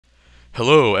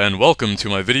Hello and welcome to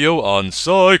my video on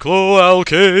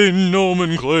Cycloalkane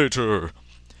Nomenclature.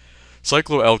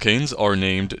 Cycloalkanes are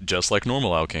named just like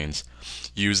normal alkanes.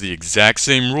 Use the exact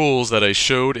same rules that I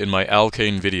showed in my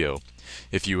alkane video.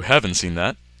 If you haven't seen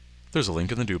that, there's a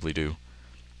link in the doobly-doo.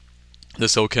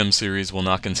 This OChem series will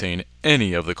not contain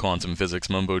any of the quantum physics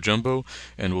mumbo-jumbo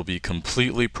and will be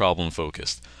completely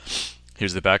problem-focused.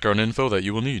 Here's the background info that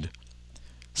you will need.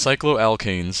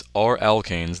 Cycloalkanes are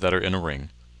alkanes that are in a ring.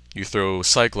 You throw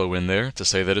cyclo in there to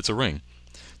say that it's a ring.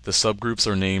 The subgroups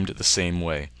are named the same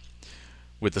way,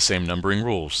 with the same numbering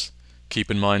rules.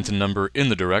 Keep in mind to number in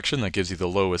the direction that gives you the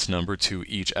lowest number to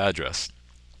each address.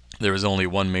 There is only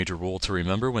one major rule to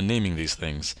remember when naming these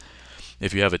things.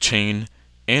 If you have a chain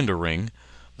and a ring,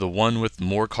 the one with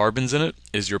more carbons in it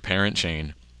is your parent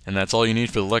chain. And that's all you need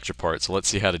for the lecture part, so let's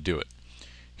see how to do it.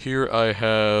 Here I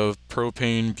have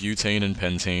propane, butane, and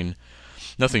pentane.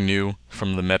 Nothing new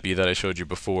from the MEPI that I showed you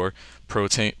before.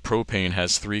 Propane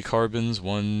has 3 carbons,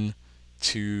 1,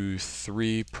 2,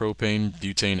 3, propane,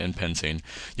 butane, and pentane.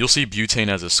 You'll see butane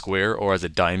as a square or as a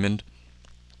diamond,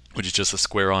 which is just a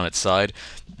square on its side.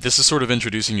 This is sort of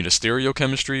introducing you to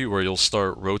stereochemistry, where you'll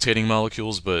start rotating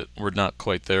molecules, but we're not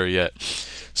quite there yet.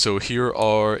 So here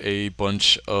are a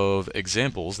bunch of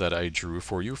examples that I drew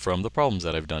for you from the problems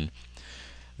that I've done.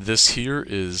 This here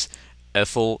is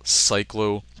Ethel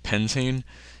cyclopentane.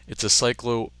 It's a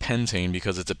cyclopentane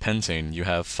because it's a pentane. You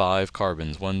have 5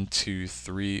 carbons, 1, 2,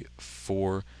 3,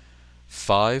 4,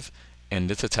 5, and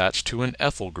it's attached to an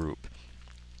ethyl group.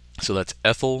 So that's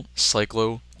ethyl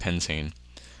cyclopentane.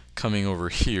 Coming over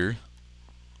here,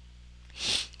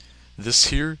 this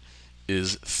here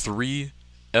is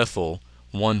 3-ethyl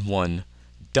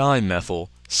 1,1-dimethyl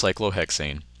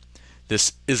cyclohexane.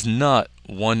 This is not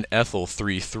 1-ethyl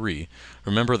 3,3.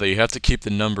 Remember that you have to keep the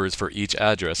numbers for each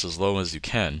address as low as you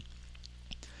can.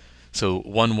 So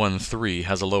 113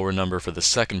 has a lower number for the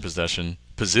second position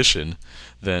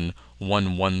than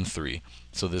 113.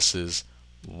 So this is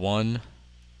 1,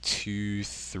 2,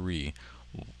 3,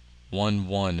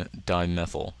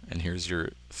 1,1-dimethyl, and here's your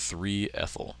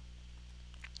 3-ethyl.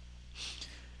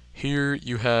 Here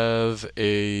you have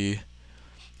a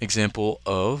example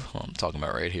of, I'm talking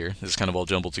about right here, this is kind of all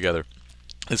jumbled together.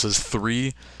 This is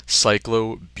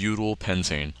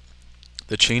 3-cyclobutylpentane.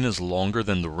 The chain is longer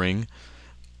than the ring,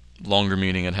 longer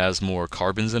meaning it has more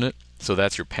carbons in it, so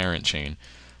that's your parent chain.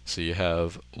 So you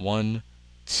have 1,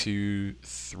 2,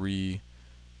 3,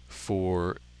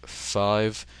 4,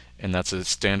 5, and that's a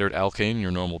standard alkane, your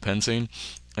normal pentane,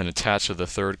 and attached to the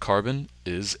third carbon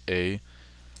is a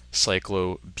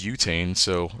cyclobutane.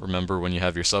 So remember, when you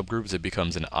have your subgroups, it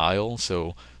becomes an aisle,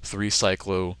 so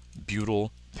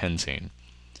 3-cyclobutylpentane.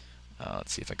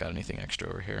 Let's see if I got anything extra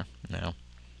over here. Now,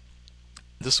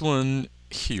 this one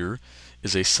here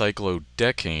is a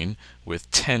cyclodecane with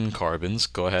 10 carbons.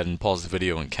 Go ahead and pause the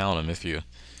video and count them if you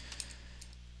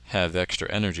have extra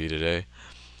energy today.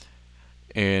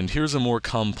 And here's a more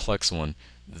complex one.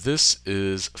 This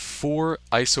is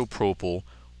 4-isopropyl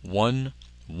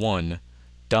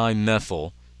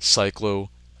 1,1-dimethyl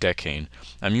cyclodecane.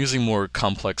 I'm using more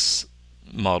complex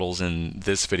models in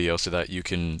this video so that you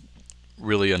can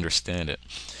really understand it.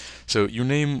 So you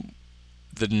name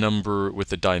the number with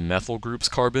the dimethyl group's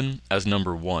carbon as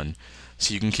number 1.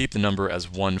 So you can keep the number as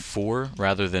 1,4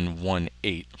 rather than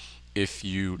 1,8 if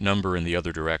you number in the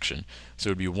other direction. So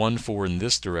it would be 1,4 in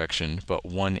this direction, but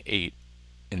 1,8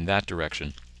 in that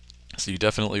direction. So you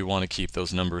definitely want to keep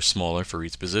those numbers smaller for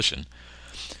each position.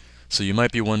 So you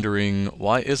might be wondering,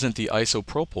 why isn't the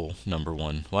isopropyl number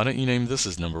 1? Why don't you name this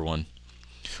as number 1?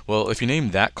 Well, if you name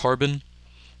that carbon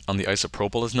on the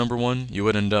isopropyl as number 1, you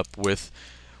would end up with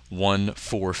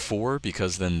 1,4,4,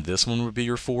 because then this one would be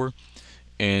your 4,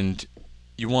 and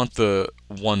you want the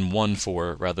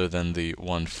 1,1,4 rather than the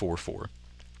 1,4,4.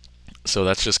 So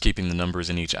that's just keeping the numbers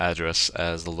in each address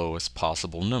as the lowest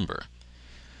possible number.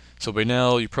 So by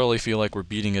now you probably feel like we're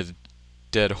beating a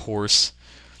dead horse.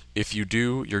 If you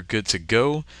do, you're good to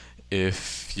go.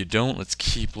 If you don't, let's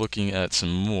keep looking at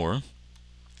some more.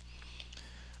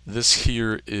 This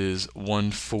here is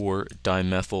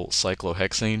 1,4-dimethyl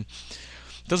cyclohexane.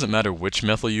 Doesn't matter which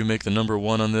methyl you make the number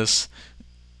 1 on this,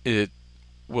 it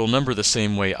will number the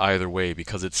same way either way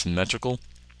because it's symmetrical.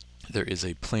 There is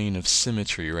a plane of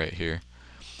symmetry right here.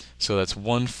 So that's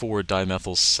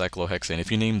 1,4-dimethyl cyclohexane. If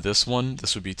you name this one,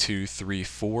 this would be 2, 3,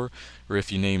 4. Or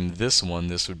if you name this one,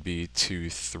 this would be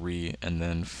 2, 3, and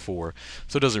then 4.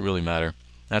 So it doesn't really matter.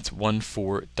 That's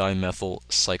 1,4-dimethyl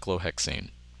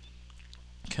cyclohexane.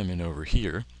 Coming over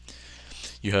here,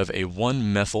 you have a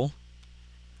 1-methyl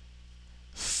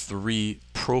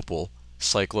 3-propyl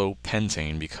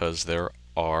cyclopentane because there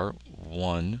are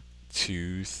 1,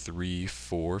 2, 3,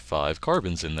 4, 5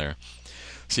 carbons in there.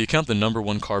 So you count the number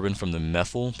 1 carbon from the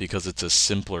methyl because it's a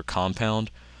simpler compound.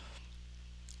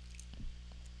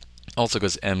 Also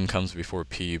because M comes before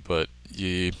P, but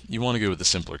you want to go with the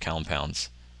simpler compounds.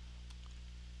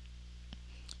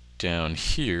 Down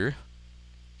here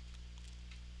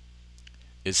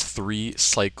is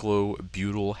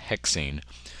 3-cyclobutylhexane.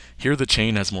 Here the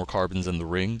chain has more carbons than the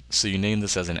ring, so you name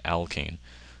this as an alkane.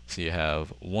 So you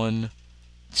have 1,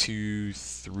 2,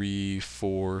 3,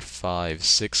 4, 5,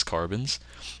 6 carbons,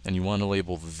 and you want to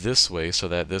label this way so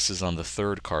that this is on the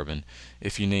 3rd carbon.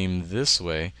 If you name this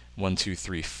way, 1, 2,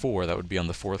 3, 4, that would be on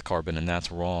the 4th carbon, and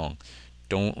that's wrong.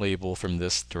 Don't label from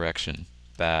this direction.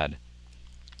 Bad.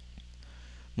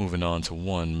 Moving on to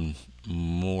one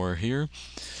more here.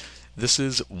 This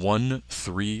is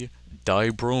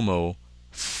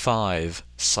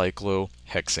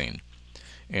 1,3-dibromo-5-cyclohexane.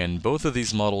 And both of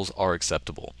these models are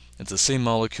acceptable. It's the same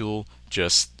molecule,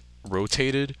 just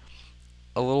rotated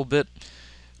a little bit.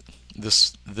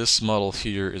 This model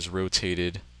here is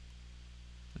rotated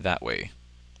that way.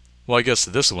 Well, I guess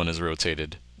this one is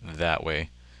rotated that way,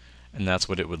 and that's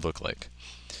what it would look like.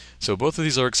 So both of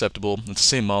these are acceptable. It's the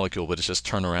same molecule, but it's just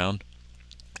turned around.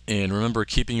 And remember,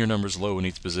 keeping your numbers low in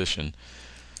each position.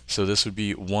 So this would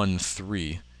be 1,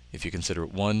 3, if you consider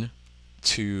it 1,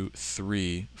 2,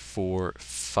 3, 4,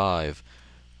 5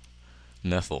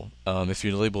 methyl. If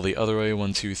you label the other way,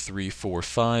 1, 2, 3, 4,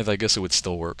 5, I guess it would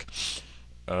still work.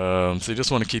 So you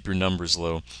just want to keep your numbers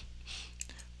low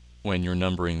when you're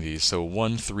numbering these. So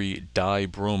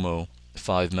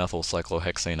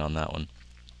 1,3-dibromo-5-methyl-cyclohexane on that one.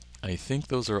 I think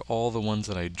those are all the ones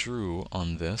that I drew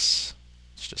on this.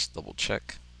 Let's just double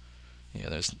check.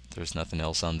 Yeah, there's nothing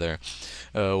else on there.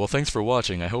 Well, thanks for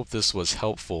watching. I hope this was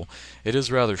helpful. It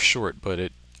is rather short, but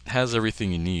it has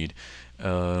everything you need.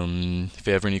 If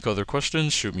you have any other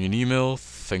questions, shoot me an email.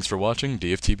 Thanks for watching,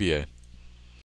 DFTBA.